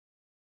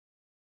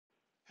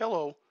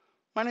Hello,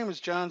 my name is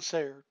John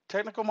Sayer,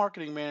 Technical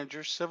Marketing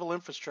Manager, Civil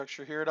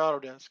Infrastructure here at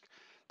Autodesk.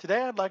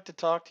 Today I'd like to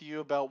talk to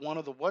you about one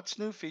of the What's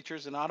New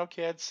features in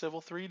AutoCAD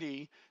Civil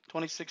 3D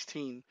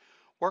 2016,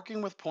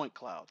 working with point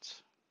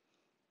clouds.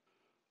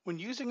 When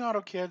using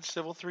AutoCAD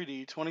Civil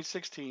 3D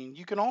 2016,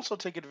 you can also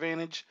take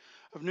advantage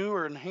of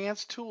newer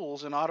enhanced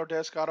tools in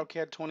Autodesk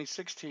AutoCAD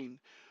 2016.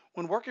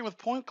 When working with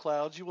point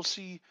clouds, you will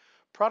see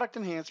product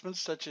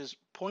enhancements such as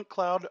point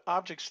cloud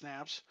object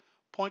snaps,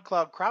 point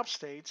cloud crop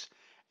states,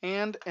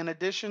 and an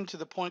addition to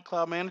the point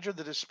cloud manager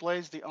that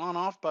displays the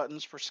on-off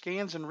buttons for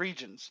scans and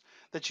regions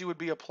that you would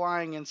be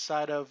applying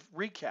inside of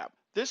Recap.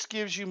 This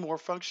gives you more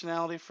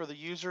functionality for the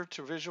user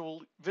to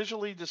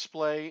visually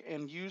display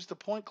and use the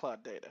point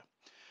cloud data.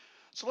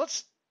 So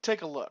let's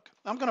take a look.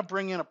 I'm going to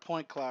bring in a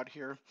point cloud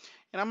here,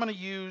 and I'm going to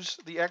use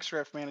the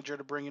XREF manager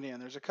to bring it in.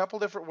 There's a couple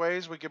different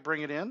ways we could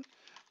bring it in,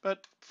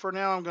 but for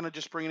now I'm going to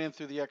just bring it in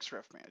through the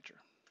XREF manager.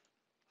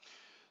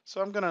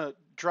 So I'm going to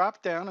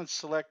drop down and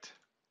select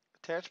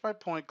attach my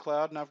point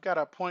cloud, and I've got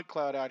a point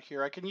cloud out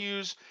here. I can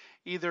use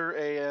either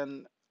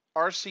an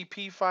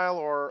RCP file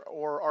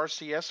or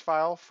RCS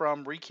file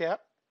from Recap.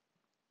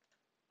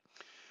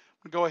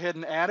 Go ahead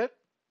and add it.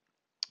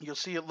 You'll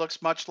see it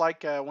looks much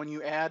like when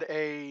you add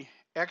a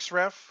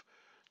XREF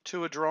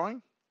to a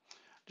drawing.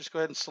 Just go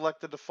ahead and select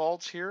the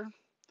defaults here,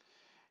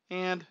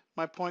 and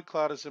my point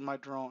cloud is in my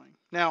drawing.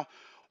 Now,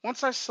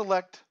 once I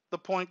select the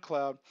point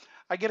cloud,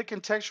 I get a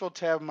contextual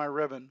tab in my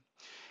ribbon.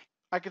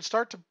 I can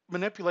start to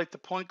manipulate the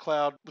point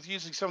cloud with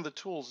using some of the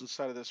tools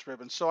inside of this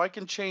ribbon. So I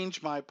can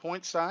change my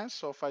point size.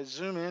 So if I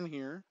zoom in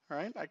here,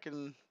 right, I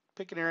can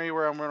pick an area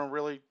where I'm going to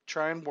really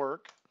try and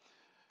work.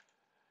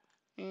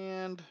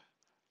 And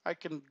I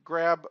can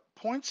grab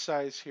point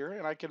size here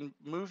and I can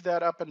move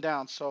that up and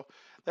down. So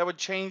that would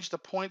change the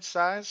point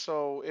size.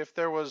 So if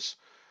there was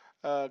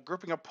a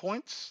grouping of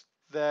points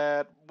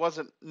that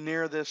wasn't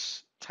near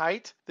this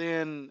tight,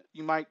 then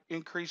you might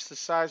increase the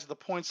size of the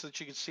points so that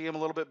you can see them a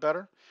little bit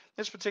better.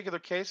 In this particular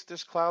case,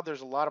 this cloud,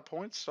 there's a lot of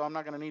points, so I'm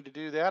not going to need to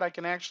do that. I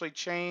can actually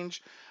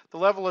change the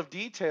level of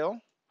detail.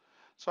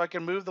 So I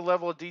can move the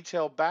level of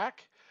detail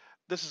back.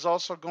 This is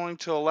also going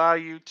to allow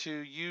you to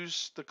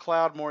use the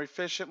cloud more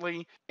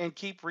efficiently and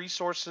keep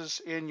resources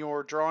in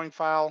your drawing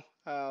file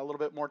a little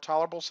bit more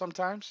tolerable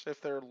sometimes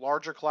if they're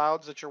larger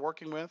clouds that you're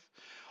working with.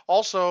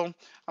 Also,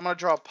 I'm going to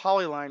draw a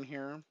polyline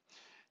here,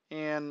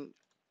 and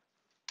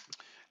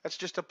that's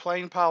just a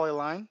plain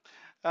polyline.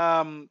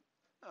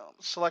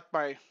 Select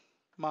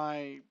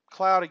my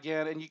cloud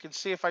again, and you can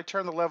see if I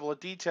turn the level of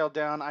detail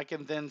down, I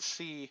can then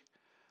see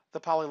the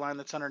polyline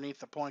that's underneath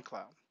the point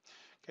cloud.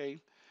 Okay.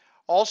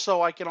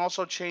 Also, I can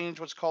also change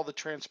what's called the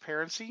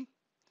transparency.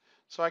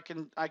 So I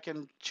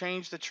can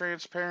change the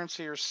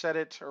transparency or set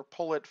it or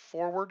pull it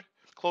forward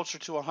closer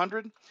to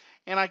 100,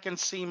 and I can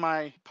see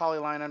my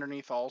polyline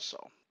underneath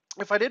also.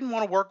 If I didn't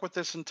want to work with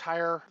this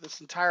entire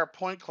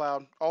point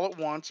cloud all at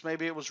once,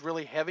 maybe it was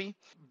really heavy,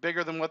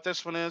 bigger than what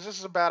this one is. This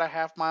is about a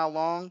half-mile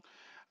long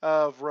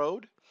of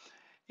road.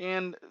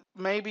 And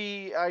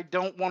maybe I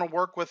don't want to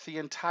work with the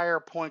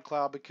entire point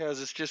cloud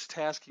because it's just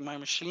tasking my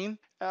machine.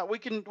 We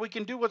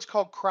can do what's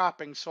called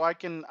cropping. So I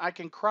can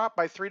crop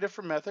by 3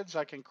 different methods.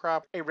 I can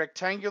crop a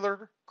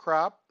rectangular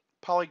crop,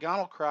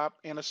 polygonal crop,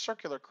 and a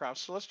circular crop.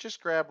 So let's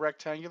just grab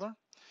rectangular,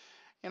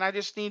 and I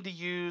just need to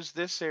use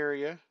this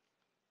area.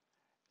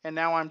 And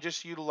now I'm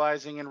just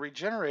utilizing and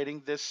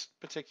regenerating this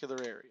particular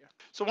area.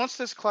 So once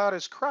this cloud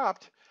is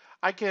cropped,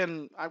 I've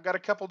got a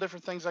couple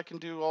different things I can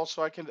do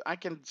also. I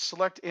can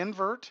select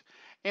invert,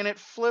 and it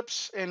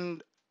flips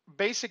and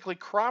basically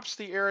crops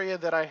the area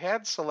that I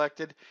had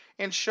selected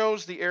and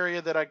shows the area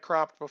that I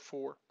cropped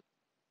before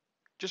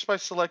just by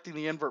selecting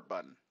the invert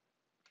button.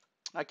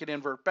 I can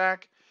invert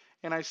back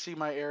and I see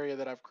my area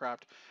that I've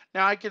cropped.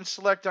 Now I can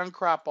select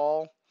uncrop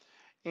all,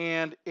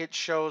 and it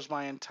shows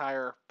my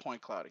entire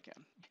point cloud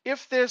again.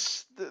 If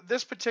this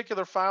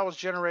particular file was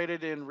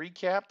generated in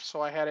Recap,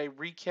 so I had a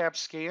Recap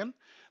scan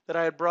that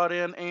I had brought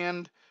in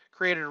and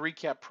created a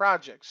Recap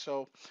project.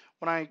 So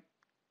when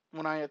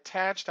I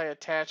attached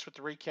with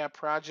the Recap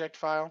project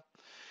file.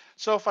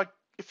 So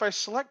if I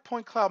select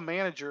Point Cloud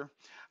Manager,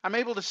 I'm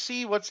able to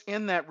see what's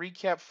in that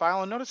Recap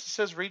file. And notice it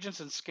says regions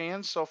and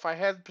scans. So if I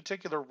had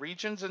particular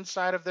regions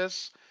inside of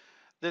this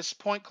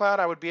point cloud,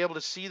 I would be able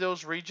to see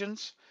those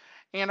regions.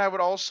 And I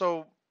would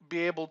also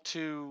be able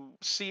to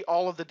see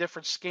all of the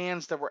different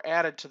scans that were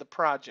added to the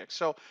project.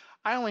 So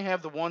I only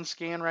have the one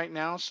scan right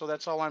now, so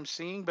that's all I'm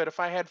seeing. But if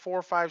I had 4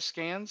 or 5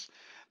 scans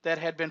that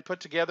had been put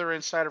together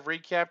inside of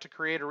Recap to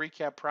create a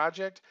Recap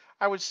project,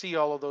 I would see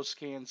all of those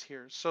scans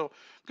here. So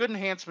good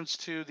enhancements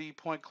to the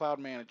Point Cloud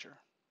Manager.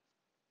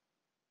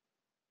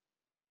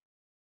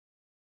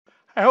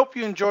 I hope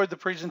you enjoyed the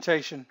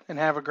presentation and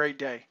have a great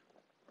day.